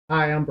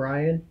Hi, I'm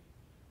Brian.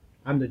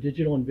 I'm the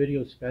digital and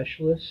video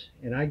specialist,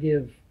 and I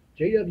give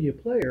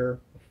JWPlayer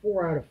a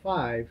 4 out of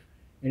 5.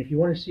 And if you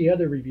want to see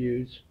other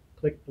reviews,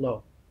 click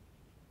below.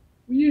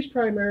 We use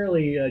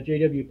primarily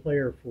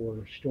JWPlayer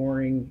for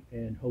storing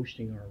and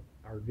hosting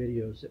our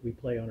videos that we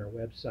play on our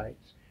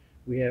websites.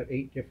 We have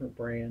 8 different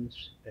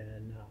brands,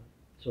 and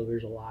so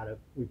there's a lot of,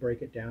 we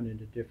break it down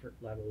into different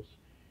levels.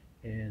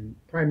 And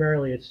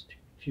primarily it's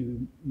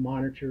to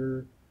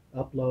monitor,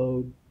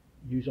 upload,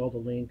 use all the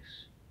links,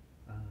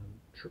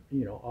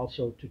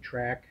 also to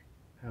track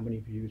how many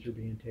views are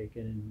being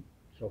taken and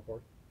so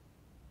forth.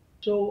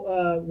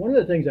 So one of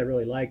the things I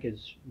really like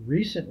is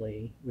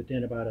recently,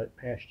 within about a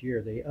past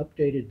year, they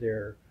updated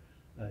their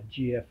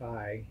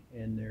GFI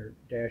and their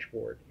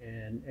dashboard.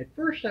 And at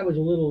first I was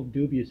a little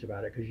dubious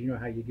about it because you know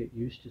how you get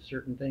used to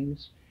certain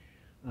things.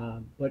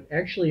 But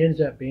actually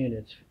ends up being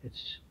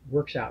it's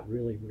works out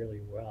really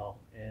well,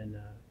 and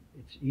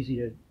it's easy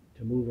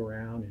to move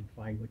around and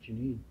find what you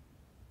need.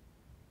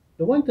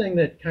 The one thing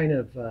that kind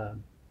of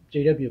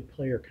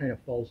JWPlayer kind of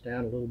falls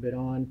down a little bit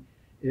on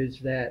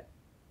is that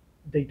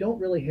they don't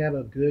really have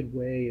a good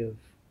way of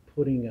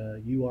putting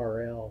a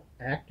URL,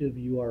 active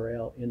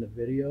URL in the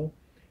video.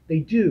 They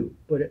do,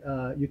 but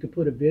you can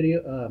put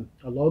a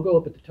logo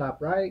up at the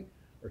top right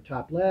or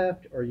top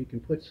left, or you can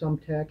put some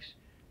text,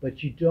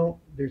 but you don't,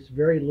 there's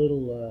very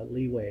little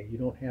leeway. You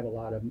don't have a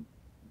lot of,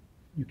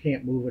 you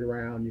can't move it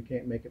around, you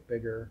can't make it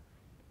bigger.